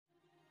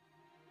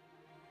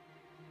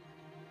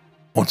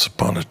Once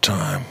upon a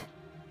time,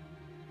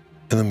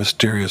 in the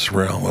mysterious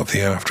realm of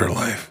the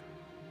afterlife,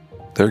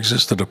 there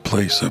existed a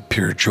place of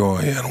pure joy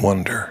and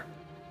wonder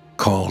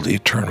called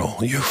eternal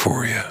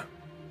euphoria.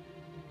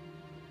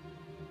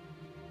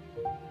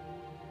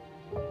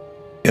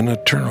 In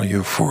eternal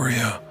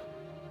euphoria,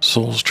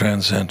 souls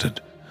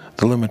transcended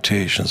the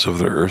limitations of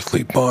their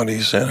earthly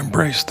bodies and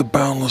embraced the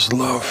boundless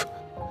love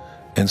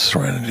and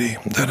serenity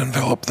that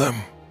enveloped them.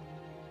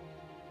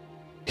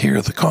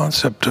 Here, the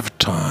concept of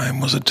time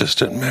was a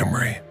distant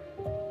memory,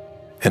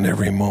 and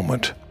every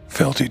moment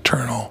felt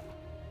eternal,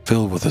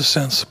 filled with a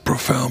sense of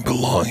profound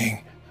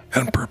belonging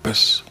and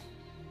purpose.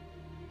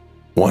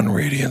 One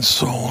radiant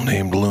soul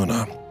named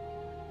Luna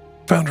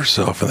found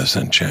herself in this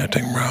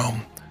enchanting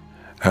realm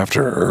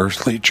after her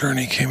earthly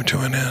journey came to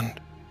an end.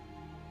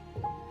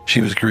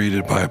 She was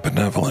greeted by a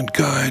benevolent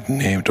guide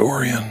named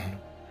Orion,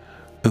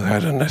 who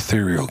had an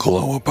ethereal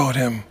glow about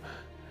him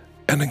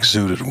and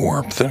exuded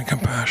warmth and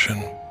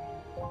compassion.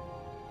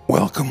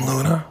 "Welcome,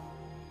 Luna,"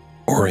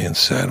 Orion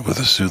said with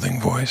a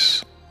soothing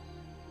voice,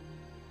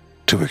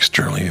 "to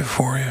external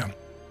euphoria,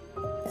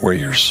 where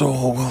your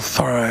soul will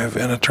thrive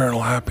in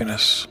eternal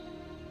happiness."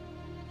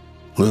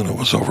 Luna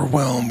was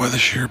overwhelmed by the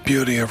sheer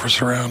beauty of her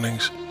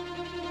surroundings.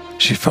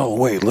 She felt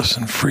weightless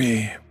and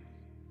free,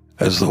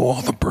 as though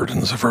all the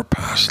burdens of her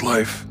past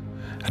life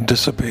had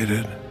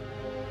dissipated.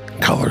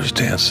 Colors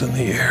danced in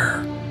the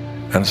air,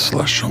 and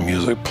celestial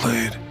music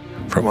played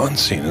from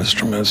unseen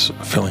instruments,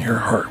 filling her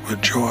heart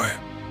with joy.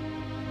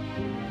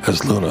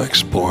 As Luna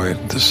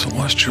explored this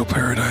celestial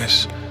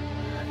paradise,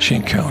 she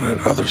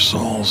encountered other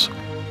souls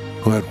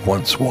who had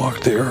once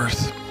walked the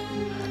earth,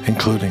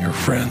 including her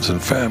friends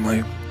and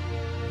family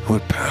who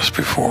had passed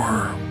before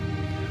her.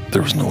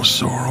 There was no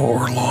sorrow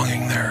or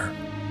longing there.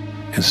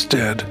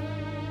 Instead,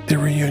 their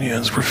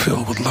reunions were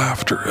filled with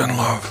laughter and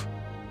love.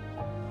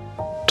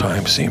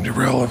 Time seemed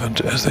irrelevant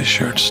as they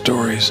shared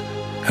stories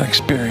and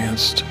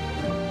experiences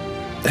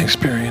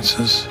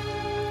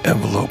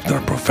enveloped in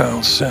a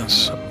profound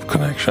sense of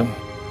connection.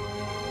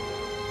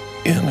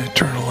 In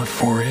eternal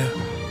euphoria,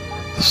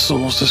 the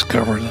souls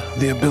discovered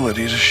the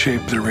ability to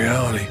shape their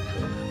reality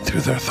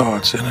through their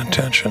thoughts and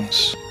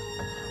intentions.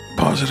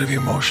 Positive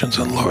emotions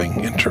and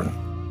loving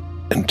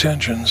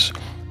intentions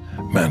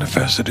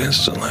manifested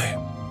instantly,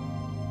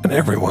 and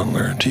everyone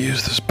learned to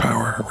use this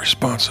power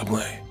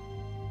responsibly,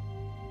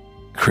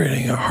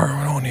 creating a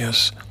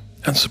harmonious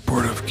and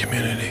supportive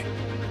community.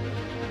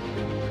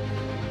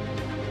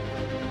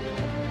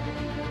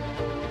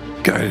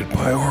 Guided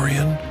by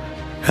Orion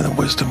and the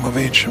wisdom of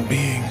ancient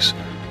beings,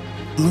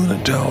 Luna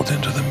delved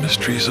into the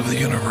mysteries of the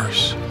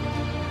universe.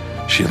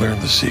 She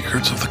learned the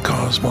secrets of the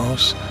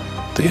cosmos,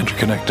 the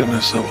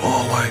interconnectedness of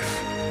all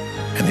life,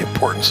 and the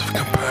importance of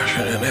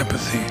compassion and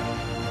empathy.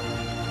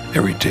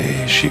 Every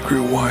day she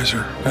grew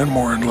wiser and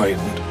more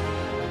enlightened,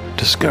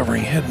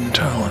 discovering hidden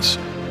talents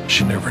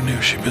she never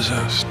knew she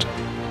possessed.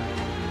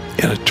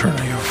 In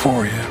eternal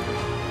euphoria,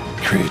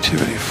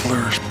 creativity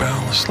flourished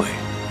boundlessly.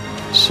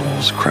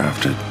 Souls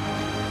crafted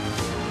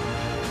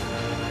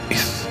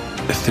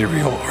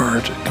ethereal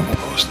art,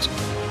 composed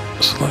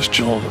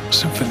celestial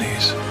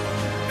symphonies,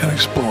 and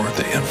explored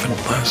the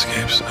infinite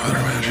landscapes of their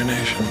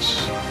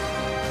imaginations.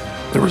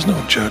 There was no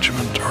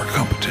judgment or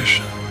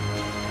competition.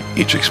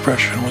 Each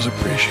expression was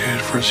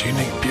appreciated for its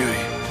unique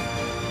beauty,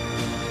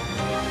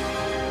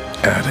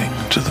 adding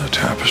to the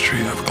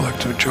tapestry of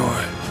collective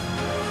joy.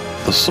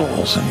 The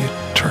souls in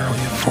eternal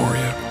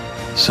euphoria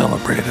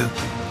celebrated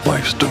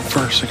life's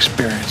diverse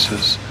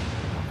experiences,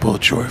 both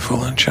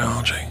joyful and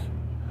challenging,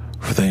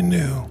 for they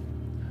knew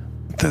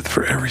that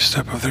for every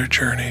step of their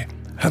journey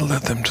had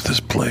led them to this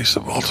place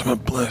of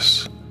ultimate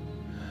bliss.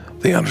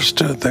 They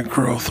understood that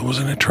growth was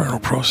an eternal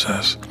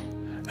process,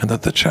 and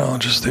that the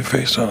challenges they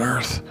faced on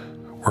earth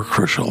were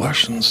crucial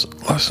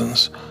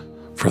lessons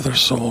for their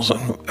souls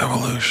and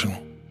evolution.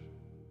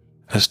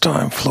 As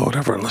time flowed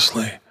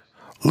effortlessly,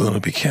 Luna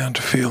began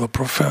to feel a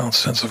profound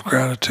sense of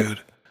gratitude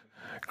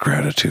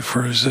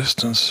for her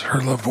existence,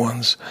 her loved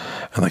ones,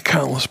 and the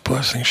countless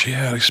blessings she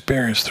had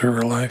experienced through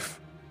her life.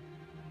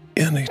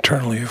 In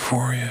eternal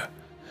euphoria,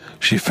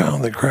 she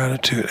found that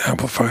gratitude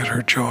amplified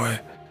her joy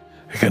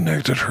and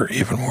connected her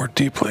even more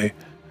deeply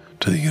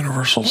to the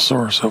universal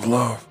source of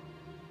love.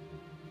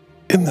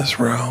 In this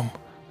realm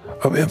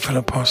of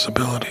infinite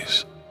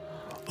possibilities,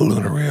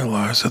 Luna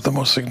realized that the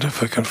most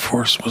significant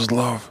force was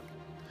love.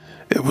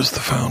 It was the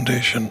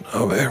foundation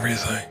of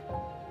everything,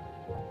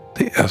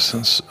 the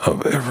essence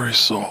of every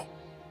soul,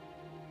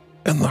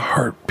 and the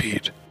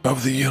heartbeat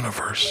of the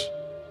universe.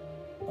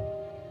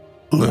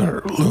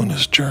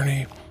 Luna's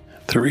journey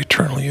through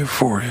eternal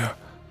euphoria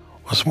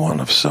was one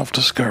of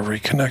self-discovery,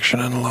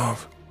 connection, and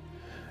love.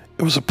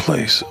 It was a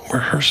place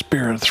where her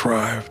spirit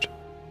thrived,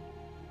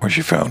 where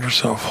she found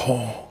herself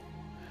whole,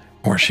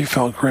 where she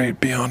felt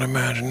great beyond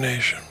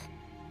imagination.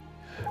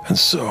 And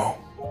so,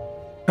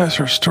 as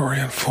her story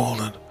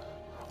unfolded,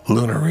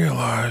 Luna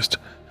realized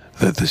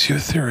that this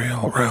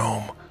ethereal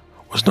realm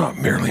was not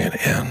merely an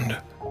end,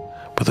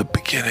 but the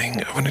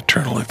beginning of an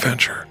eternal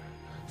adventure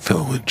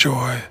filled with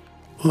joy,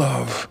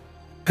 love,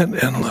 and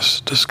endless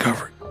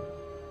discovery.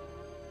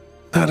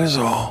 That is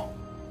all.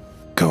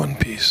 Go in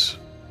peace.